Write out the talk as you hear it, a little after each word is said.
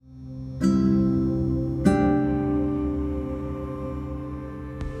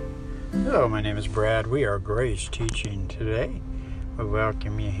Hello, my name is Brad. We are Grace Teaching today. We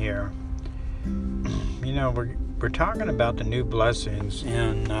welcome you here. We're talking about the new blessings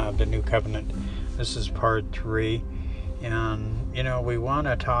in the new covenant. This is part 3. And, we want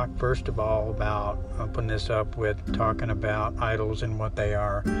to talk first of all about open this up with talking about idols and what they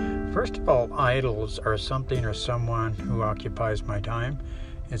are. First of all, idols are something or someone who occupies my time.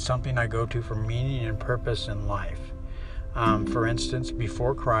 It's something I go to for meaning and purpose in life. For instance,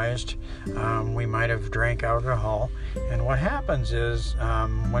 before Christ, we might have drank alcohol. And what happens is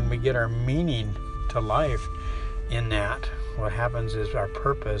when we get our meaning to life in that, what happens is our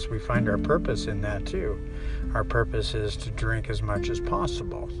purpose, we find our purpose in that too. Our purpose is to drink as much as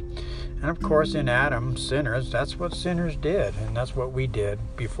possible. And of course, in Adam, sinners, that's what sinners did. And that's what we did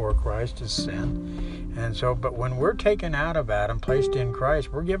before Christ is sin. And so, but when we're taken out of Adam, placed in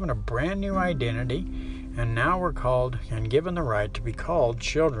Christ, we're given a brand new identity. And now we're called and given the right to be called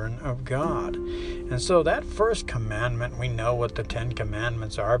children of God. And so that first commandment, we know what the 10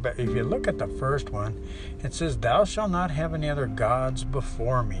 commandments are, but if you look at the first one, it says, "Thou shalt not have any other gods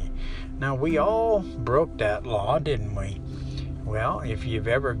before me." Now, we all broke that law, didn't we? Well, if you've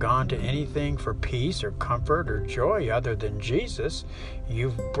ever gone to anything for peace or comfort or joy other than Jesus,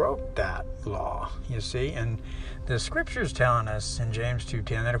 you've broke that law, you see. And the scripture's telling us in James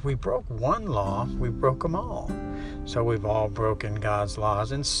 2:10 that if we broke one law, we broke them all. So we've all broken God's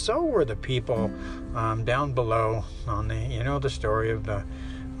laws. And so were the people down below on the story of the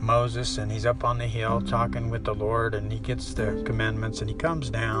Moses, and he's up on the hill talking with the Lord, and he gets the commandments, and he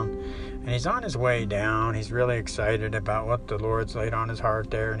comes down, and he's on his way down. He's really excited about what the Lord's laid on his heart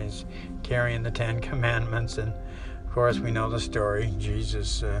there, and he's carrying the 10 commandments. And of course, we know the story.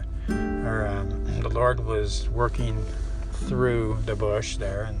 The Lord was working through the bush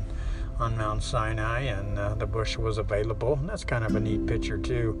there and on Mount Sinai, and the bush was available. And that's kind of a neat picture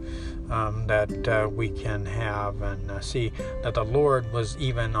too, that we can have and see that the Lord was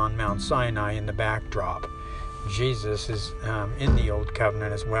even on Mount Sinai in the backdrop. Jesus is in the Old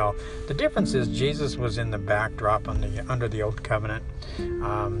Covenant as well. The difference is Jesus was in the backdrop under the Old Covenant,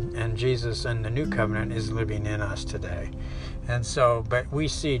 and Jesus in the New Covenant is living in us today. And so, but we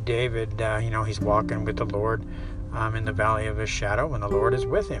see David, he's walking with the Lord in the valley of his shadow, and the Lord is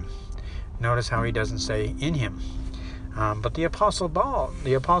with him. Notice how he doesn't say in him. But the Apostle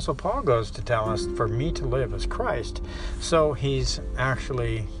Paul goes to tell us, for me to live is Christ. So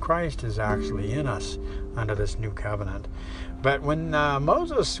Christ is actually in us under this new covenant. But when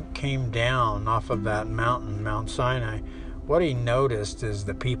Moses came down off of that mountain, Mount Sinai, what he noticed is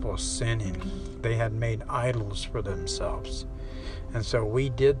the people sinning. They had made idols for themselves. And so we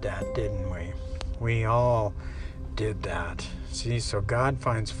did that, didn't we? We all did that. See, so God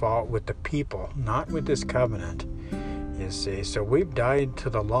finds fault with the people, not with this covenant. You see, so we've died to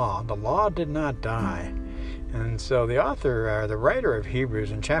the law. The law did not die. And so the writer of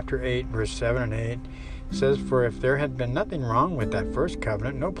Hebrews in chapter 8, verse 7 and 8 says, "For if there had been nothing wrong with that first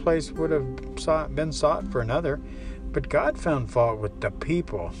covenant, no place would have been sought for another. But God found fault with the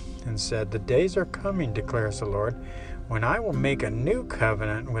people and said, 'The days are coming, declares the Lord, when I will make a new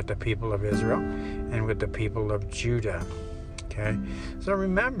covenant with the people of Israel and with the people of Judah.'" Okay, so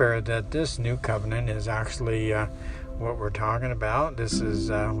remember that this new covenant is actually what we're talking about. This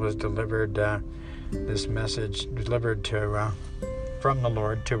was delivered. This message delivered from the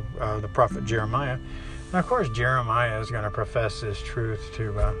Lord to the prophet Jeremiah. And of course, Jeremiah is going to profess this truth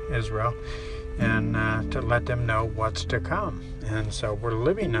to Israel and to let them know what's to come. And so we're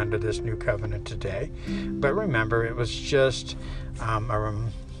living under this new covenant today. But remember, it was just a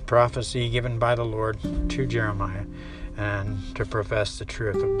prophecy given by the Lord to Jeremiah and to profess the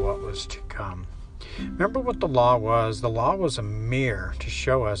truth of what was to come. Remember what the law was. The law was a mirror to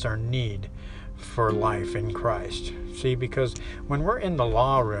show us our need for life in Christ. See, because when we're in the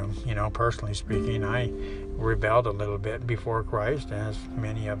law room, personally speaking, I rebelled a little bit before Christ, as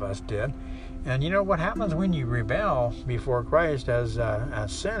many of us did. And what happens when you rebel before Christ as a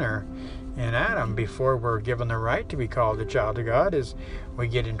sinner in Adam, before we're given the right to be called a child of God, is we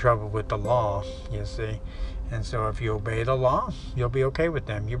get in trouble with the law, you see. And so if you obey the law, you'll be okay with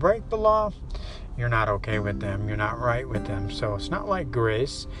them. You break the law, you're not okay with them. You're not right with them. So it's not like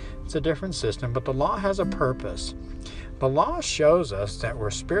grace. It's a different system, but the law has a purpose. The law shows us that we're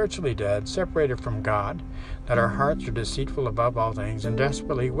spiritually dead, separated from God, that our hearts are deceitful above all things and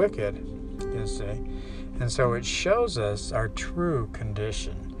desperately wicked, you see. And so it shows us our true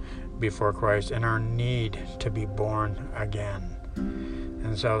condition before Christ and our need to be born again.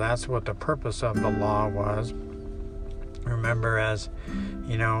 And so that's what the purpose of the law was. Remember, as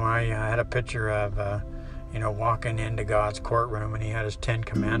I had a picture of walking into God's courtroom, and he had his 10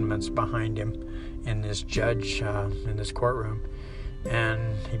 commandments behind him in this in this courtroom.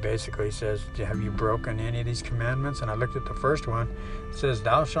 And he basically says, have you broken any of these commandments? And I looked at the first one. It says,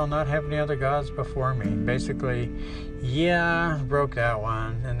 thou shalt not have any other gods before me. Basically, yeah, broke that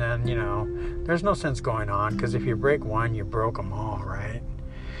one. And then, there's no sense going on, because if you break one, you broke them all, right?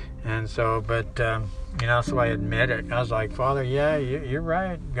 And so, so I admit it. I was like, Father, yeah, you're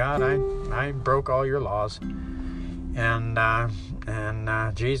right, God. I broke all your laws. And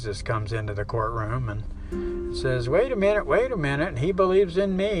Jesus comes into the courtroom and says, wait a minute. He believes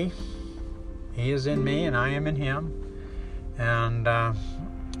in me. He is in me, and I am in him. And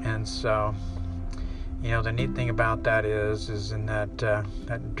so, the neat thing about that is in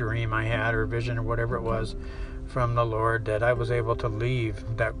that dream I had, or vision, or whatever it was from the Lord, that I was able to leave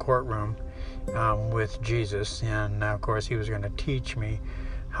that courtroom with Jesus. And of course, he was going to teach me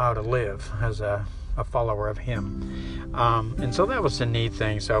how to live as a follower of him. And so that was the neat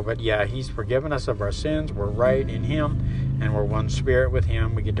thing. So, but yeah, he's forgiven us of our sins. We're right in him, and we're one spirit with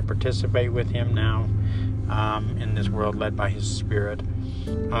him. We get to participate with him now in this world led by his Spirit.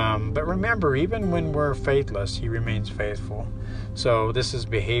 But remember, even when we're faithless, he remains faithful. So this is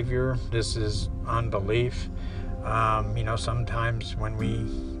behavior. This is unbelief. Sometimes when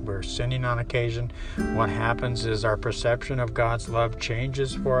we're sinning on occasion, what happens is our perception of God's love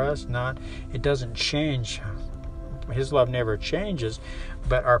changes for us. It doesn't change. His love never changes,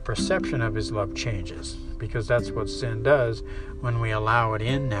 but our perception of his love changes, because that's what sin does when we allow it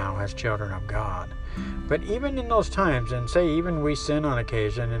in now as children of God. But even in those times, and say even we sin on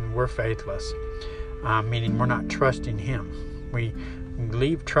occasion and we're faithless, meaning we're not trusting him. We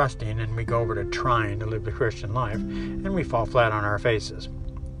leave trusting and we go over to trying to live the Christian life, and we fall flat on our faces.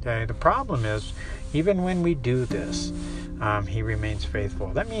 Okay, the problem is, even when we do this, he remains faithful.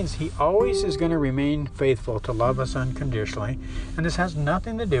 That means he always is going to remain faithful to love us unconditionally, and this has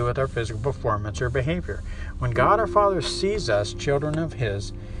nothing to do with our physical performance or behavior. When God our Father sees us, children of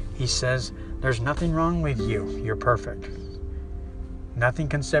his, he says, there's nothing wrong with you. You're perfect. Nothing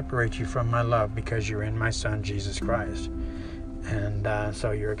can separate you from my love, because you're in my Son, Jesus Christ. And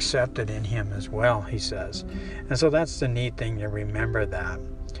so you're accepted in him as well, he says. And so that's the neat thing, to remember that.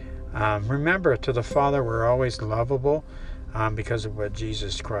 Remember, to the Father, we're always lovable because of what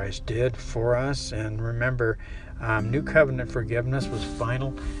Jesus Christ did for us. And remember, New Covenant forgiveness was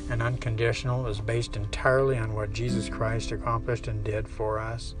final and unconditional. It was based entirely on what Jesus Christ accomplished and did for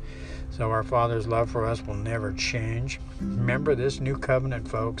us. So our Father's love for us will never change. Remember this new covenant,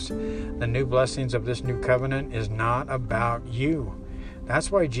 folks. The new blessings of this new covenant is not about you.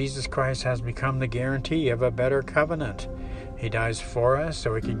 That's why Jesus Christ has become the guarantee of a better covenant. He dies for us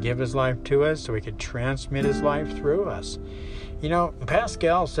so he could give his life to us, so he could transmit his life through us.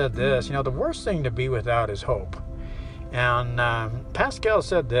 Pascal said this, the worst thing to be without is hope. And Pascal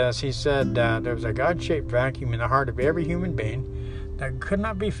said this. He said there was a God-shaped vacuum in the heart of every human being that could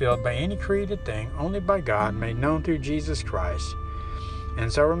not be filled by any created thing, only by God, made known through Jesus Christ.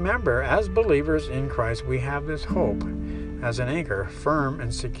 And so remember, as believers in Christ, we have this hope as an anchor, firm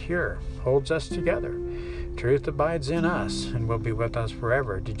and secure, holds us together. Truth abides in us and will be with us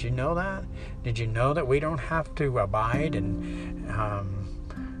forever. Did you know that? Did you know that we don't have to abide and,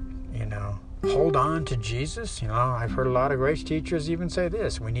 hold on to Jesus? I've heard a lot of grace teachers even say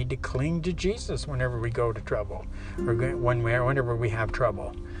this. We need to cling to Jesus whenever we go to trouble, or whenever we have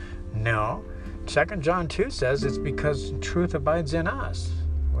trouble. No. 2 John 2 says it's because truth abides in us.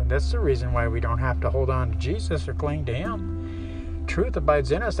 Well, that's the reason why we don't have to hold on to Jesus or cling to him. Truth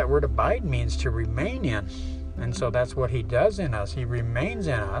abides in us. That word abide means to remain in. And so that's what he does in us. He remains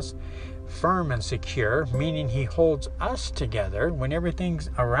in us, firm and secure, meaning he holds us together when everything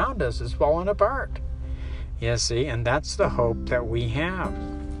around us is falling apart. You see, and that's the hope that we have.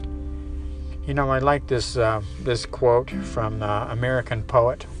 I like this quote from American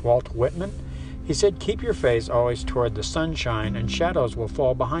poet Walt Whitman. He said, "Keep your face always toward the sunshine, and shadows will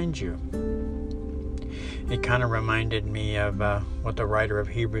fall behind you." It kind of reminded me of what the writer of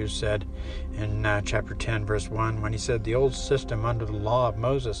Hebrews said in chapter 10, verse 1, when he said the old system under the law of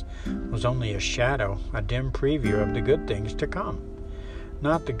Moses was only a shadow, a dim preview of the good things to come,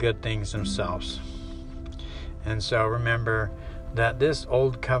 not the good things themselves. And so remember that this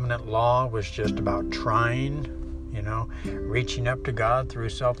old covenant law was just about trying, reaching up to God through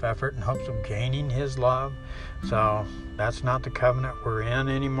self-effort in hopes of gaining his love. So that's not the covenant we're in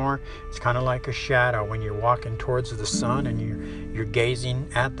anymore. It's kind of like a shadow when you're walking towards the sun and you're gazing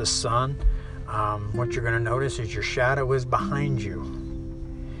at the sun. What you're going to notice is your shadow is behind you.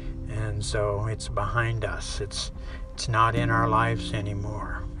 And so it's behind us. It's not in our lives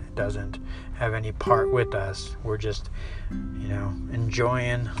anymore. doesn't have any part with us. We're just,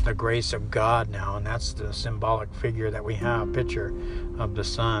 enjoying the grace of God now, and that's the symbolic figure that we have, picture of the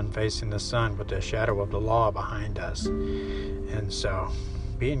sun, facing the sun with the shadow of the law behind us. And so,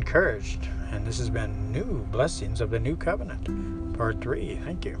 be encouraged. And this has been New Blessings of the New Covenant, Part 3.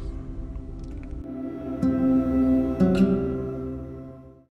 Thank you.